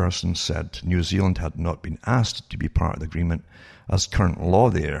spokesperson said New Zealand had not been asked to be part of the agreement, as current law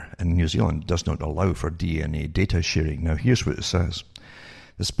there in New Zealand does not allow for DNA data sharing. Now, here's what it says.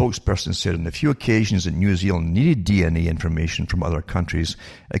 The spokesperson said on the few occasions that New Zealand needed DNA information from other countries,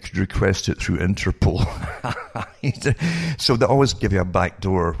 it could request it through Interpol. So they always give you a back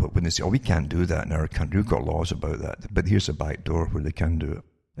door when they say, oh, we can't do that in our country. We've got laws about that. But here's a back door where they can do it.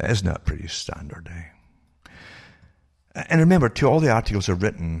 Isn't that pretty standard, eh? And remember, too, all the articles are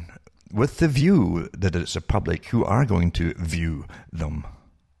written with the view that it's the public who are going to view them.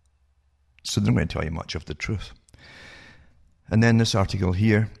 So they're not going to tell you much of the truth. And then this article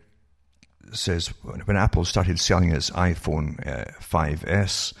here says, when Apple started selling its iPhone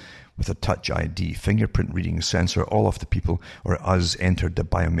 5S with a Touch ID fingerprint reading sensor, all of the people, or us, entered the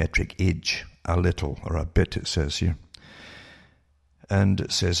biometric age. A little, or a bit, it says here. And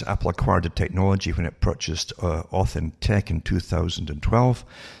it says Apple acquired the technology when it purchased Authentech in 2012.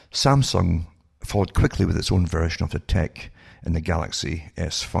 Samsung followed quickly with its own version of the tech in the Galaxy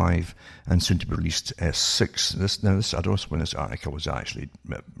S5 and soon to be released S6. I don't know when this article was actually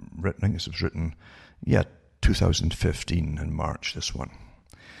written. I think this was written, 2015 in March, this one.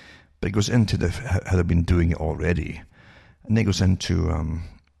 But it goes into how they've been doing it already. And then it goes into,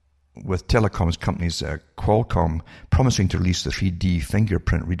 with telecoms companies, Qualcomm promising to release the 3D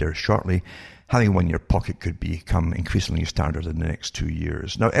fingerprint reader shortly. Having one in your pocket could become increasingly standard in the next 2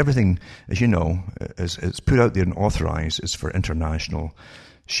 years. Now, everything, as you know, is put out there and authorized is for international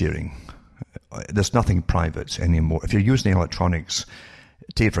sharing. There's nothing private anymore. If you're using electronics,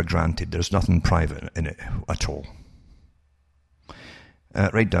 take it for granted, there's nothing private in it at all.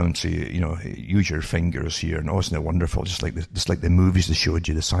 Right down to, use your fingers here, and isn't it wonderful? Just like the movies they showed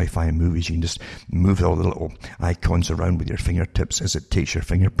you, the sci-fi movies, you can just move all the little icons around with your fingertips as it takes your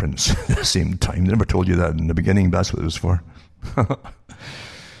fingerprints at the same time. They never told you that in the beginning, but that's what it was for.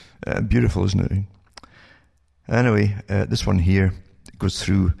 Beautiful, isn't it? Anyway, this one here goes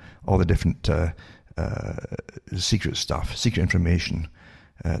through all the different secret stuff, secret information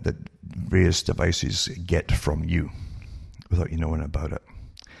that various devices get from you without you knowing about it.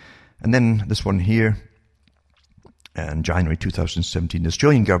 And then this one here, in January 2017, the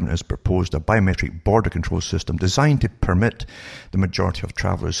Australian government has proposed a biometric border control system designed to permit the majority of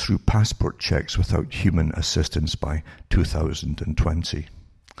travellers through passport checks without human assistance by 2020.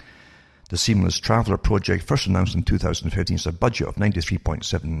 The Seamless Traveller project, first announced in 2015, has a budget of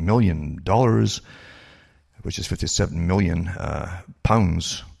 $93.7 million, which is £57 million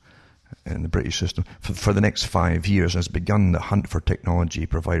pounds in the British system, for the next 5 years, and has begun the hunt for technology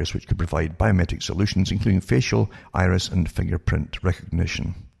providers which could provide biometric solutions, including facial, iris, and fingerprint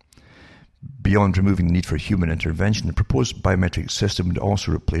recognition. Beyond removing the need for human intervention, the proposed biometric system would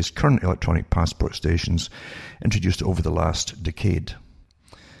also replace current electronic passport stations introduced over the last decade.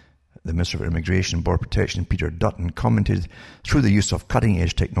 The Minister for Immigration and Border Protection, Peter Dutton, commented, through the use of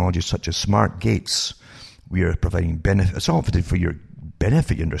cutting-edge technologies such as smart gates, we are providing benefits. It's all for your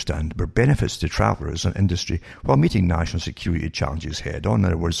benefit, you understand, but benefits to travellers and industry while meeting national security challenges head on. In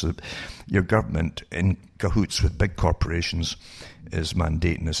other words, your government, in cahoots with big corporations, is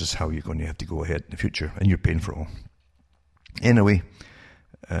mandating this is how you're going to have to go ahead in the future, and you're paying for it all. Anyway,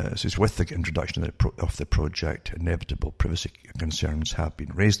 says, with the introduction of the project, inevitable privacy concerns have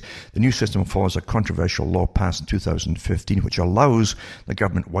been raised. The new system follows a controversial law passed in 2015, which allows the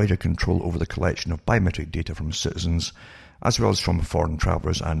government wider control over the collection of biometric data from citizens, as well as from foreign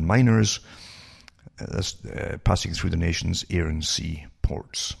travellers and minors, passing through the nation's air and sea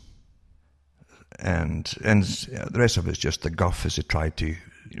ports. And the rest of it's just the guff as they try to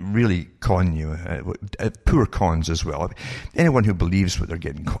really con you, poor cons as well. Anyone who believes what they're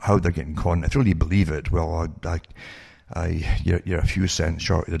getting, how they're getting conned, if you really believe it, well, you're a few cents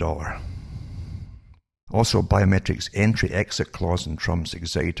short of the dollar. Also, biometrics entry-exit clause in Trump's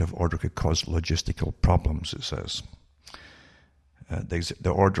executive order could cause logistical problems, it says.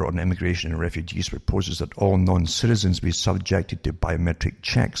 The order on immigration and refugees proposes that all non-citizens be subjected to biometric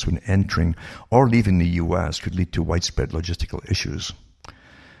checks when entering or leaving the US could lead to widespread logistical issues.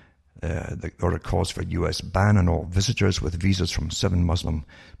 The order calls for a US ban on all visitors with visas from 7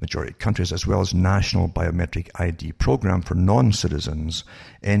 Muslim-majority countries, as well as national biometric ID program for non-citizens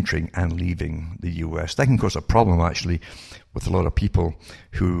entering and leaving the US. That can cause a problem, actually, with a lot of people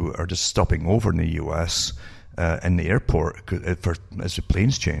who are just stopping over in the US in the airport as the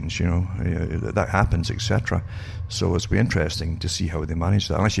planes change, that happens, etc. So it's be interesting to see how they manage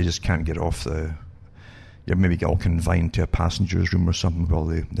that. Unless you just can't get off you're maybe all confined to a passenger's room or something while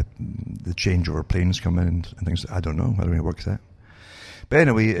the changeover planes come in and things. I don't know how it works that. But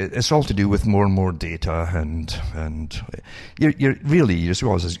anyway, it's all to do with more and more data, and you're really as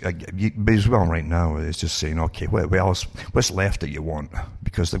well right now. It's just saying, okay, what's left that you want,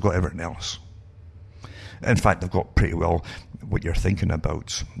 because they've got everything else. In fact, they've got pretty well what you're thinking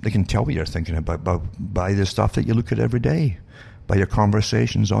about. They can tell what you're thinking about by the stuff that you look at every day, by your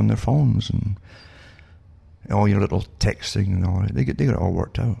conversations on their phones and all your little texting and all that. They get it all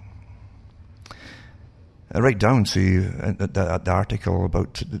worked out. Right down to the article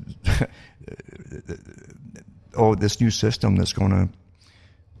about this new system that's going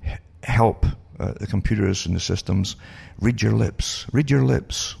to help the computers and the systems read your lips. Read your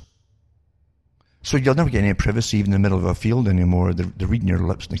lips. So you'll never get any privacy even in the middle of a field anymore. They're reading your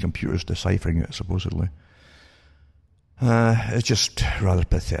lips and the computer's deciphering it, supposedly. It's just rather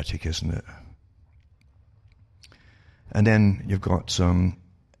pathetic, isn't it? And then you've got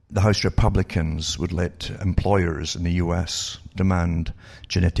the House Republicans would let employers in the US demand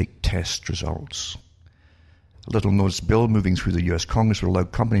genetic test results. A little-known bill moving through the US Congress would allow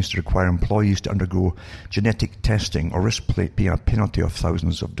companies to require employees to undergo genetic testing or risk paying a penalty of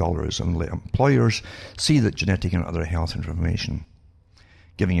thousands of dollars and let employers see that genetic and other health information.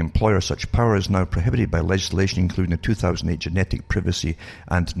 Giving employers such power is now prohibited by legislation including the 2008 Genetic Privacy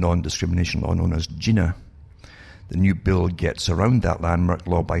and Non-Discrimination Law known as GINA. The new bill gets around that landmark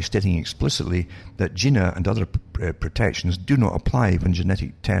law by stating explicitly that GINA and other protections do not apply when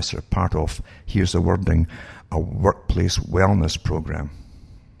genetic tests are part of, here's the wording, a workplace wellness program.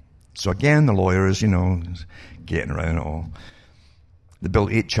 So again, the lawyers, getting around it all. The bill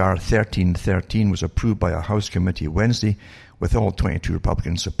H.R. 1313 was approved by a House committee Wednesday, with all 22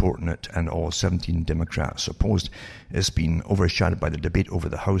 Republicans supporting it and all 17 Democrats opposed. It's been overshadowed by the debate over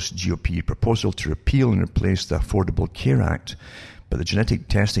the House GOP proposal to repeal and replace the Affordable Care Act. But the genetic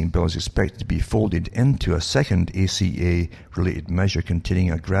testing bill is expected to be folded into a second ACA-related measure containing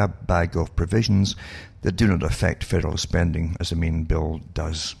a grab bag of provisions that do not affect federal spending, as the main bill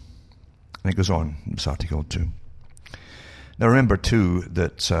does. And it goes on in this article too. Now remember too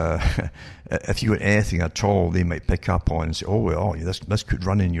that if you got anything at all, they might pick up on and say, this could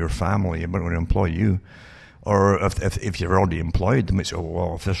run in your family, I'm not going to employ you. Or if you're already employed, they might say,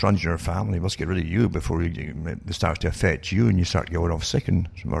 if this runs in your family, let's get rid of you before it starts to affect you and you start going off sick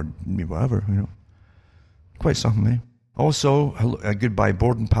or whatever, Quite something, eh? Also, a goodbye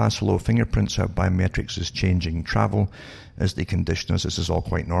boarding pass, hello fingerprints, how biometrics is changing travel as they condition us. This is all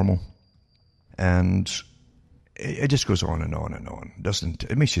quite normal. And it just goes on and on and on, doesn't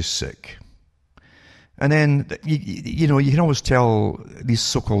it? It makes you sick. And then, you can always tell these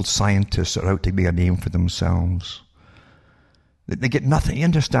so-called scientists are out to make a name for themselves. They get nothing. You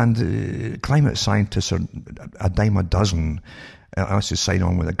understand, climate scientists are a dime a dozen unless they sign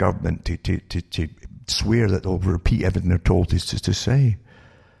on with the government to swear that they'll repeat everything they're told to say.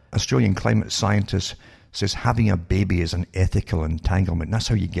 Australian climate scientists says having a baby is an ethical entanglement. That's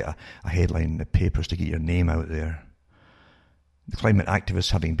how you get a headline in the papers to get your name out there. The climate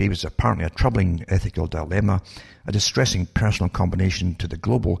activists having babies is apparently a troubling ethical dilemma, a distressing personal combination to the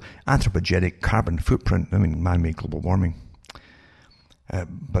global anthropogenic carbon footprint, man-made global warming.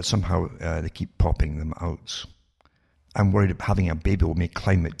 But somehow they keep popping them out. I'm worried that having a baby will make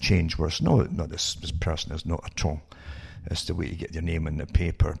climate change worse. No, this person is not at all. It's the way you get your name in the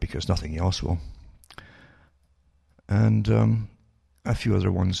paper, because nothing else will. And a few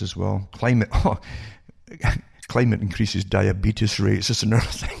other ones as well. Climate increases diabetes rates. It's another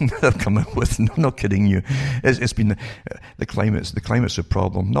thing that I've come up with. No, not kidding you. It's been the climate's a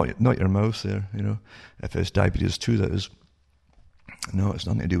problem. Not your mouth there. If it's diabetes too, that is. No, it's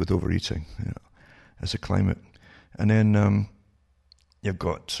nothing to do with overeating. It's a climate. And then you've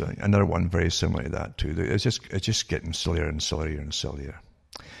got another one very similar to that too. It's just getting sillier and sillier and sillier.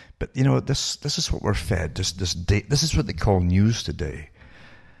 But this is what we're fed. This is what they call news today,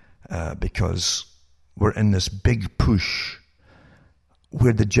 because we're in this big push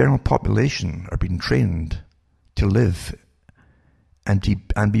where the general population are being trained to live and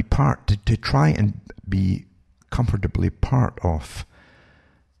be part to try and be comfortably part of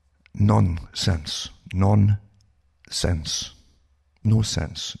nonsense.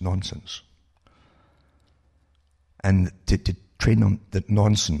 And to train them that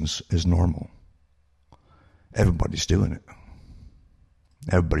nonsense is normal. Everybody's doing it.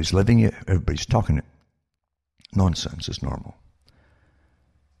 Everybody's living it. Everybody's talking it. Nonsense is normal.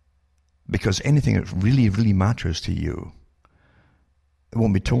 Because anything that really, really matters to you, it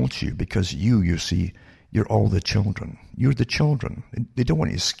won't be told to you, because you see, you're all the children. You're the children. They don't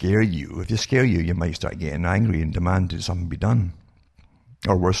want to scare you. If they scare you, you might start getting angry and demand that something be done.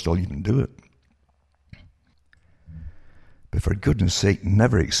 Or worse still, you can do it. But for goodness sake,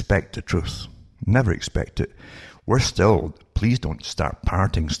 never expect the truth. Never expect it. Worse still, please don't start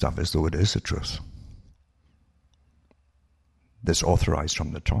parroting stuff as though it is the truth. That's authorized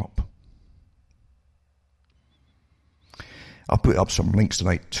from the top. I'll put up some links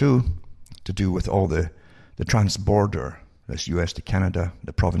tonight too, to do with all the trans-border, that's US to Canada,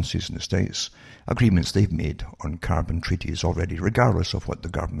 the provinces and the states, agreements they've made on carbon treaties already, regardless of what the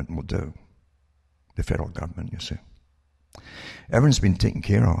government will do. The federal government, you see. Everyone's been taken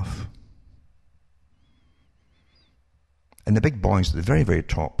care of. And the big boys at the very, very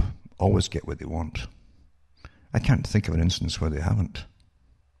top always get what they want. I can't think of an instance where they haven't.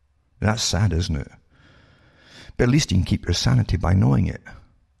 That's sad, isn't it? But at least you can keep your sanity by knowing it.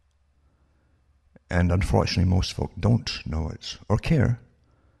 And unfortunately, most folk don't know it or care.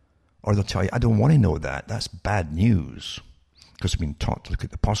 Or they'll tell you, I don't want to know that. That's bad news. Because they've been taught to look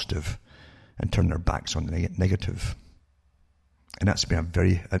at the positive and turn their backs on the negative. And that's been a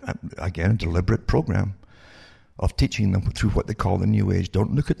very, again, a deliberate program of teaching them through what they call the New Age.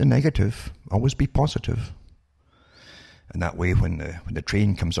 Don't look at the negative. Always be positive. And that way, when the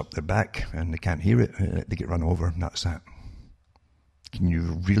train comes up their back and they can't hear it, they get run over, and that's that. Can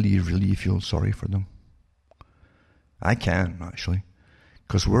you really, really feel sorry for them? I can, actually.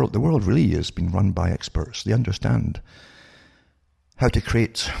 Because the world really has been run by experts. They understand how to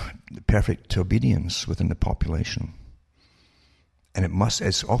create the perfect obedience within the population. And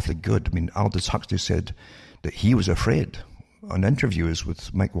it's awfully good. I mean, Aldous Huxley said that he was afraid. On interviews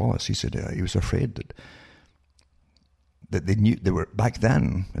with Mike Wallace, he said he was afraid that they were, back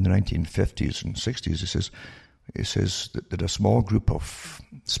then, in the 1950s and 60s, he says that a small group of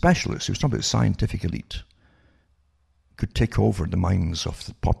specialists, he was talking about the scientific elite, could take over the minds of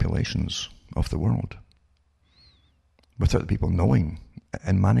the populations of the world without the people knowing,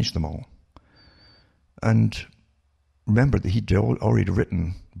 and manage them all. And remember that he'd already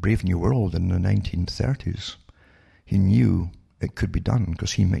written Brave New World in the 1930s. He knew it could be done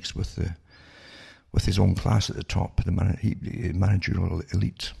because he mixed with his own class at the top, the managerial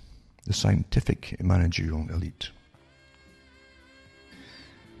elite, the scientific managerial elite.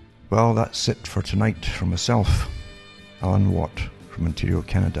 Well, that's it for tonight from myself, Alan Watt from Ontario,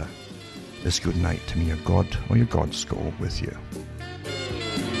 Canada. This good night to me, your God or your Gods go with you.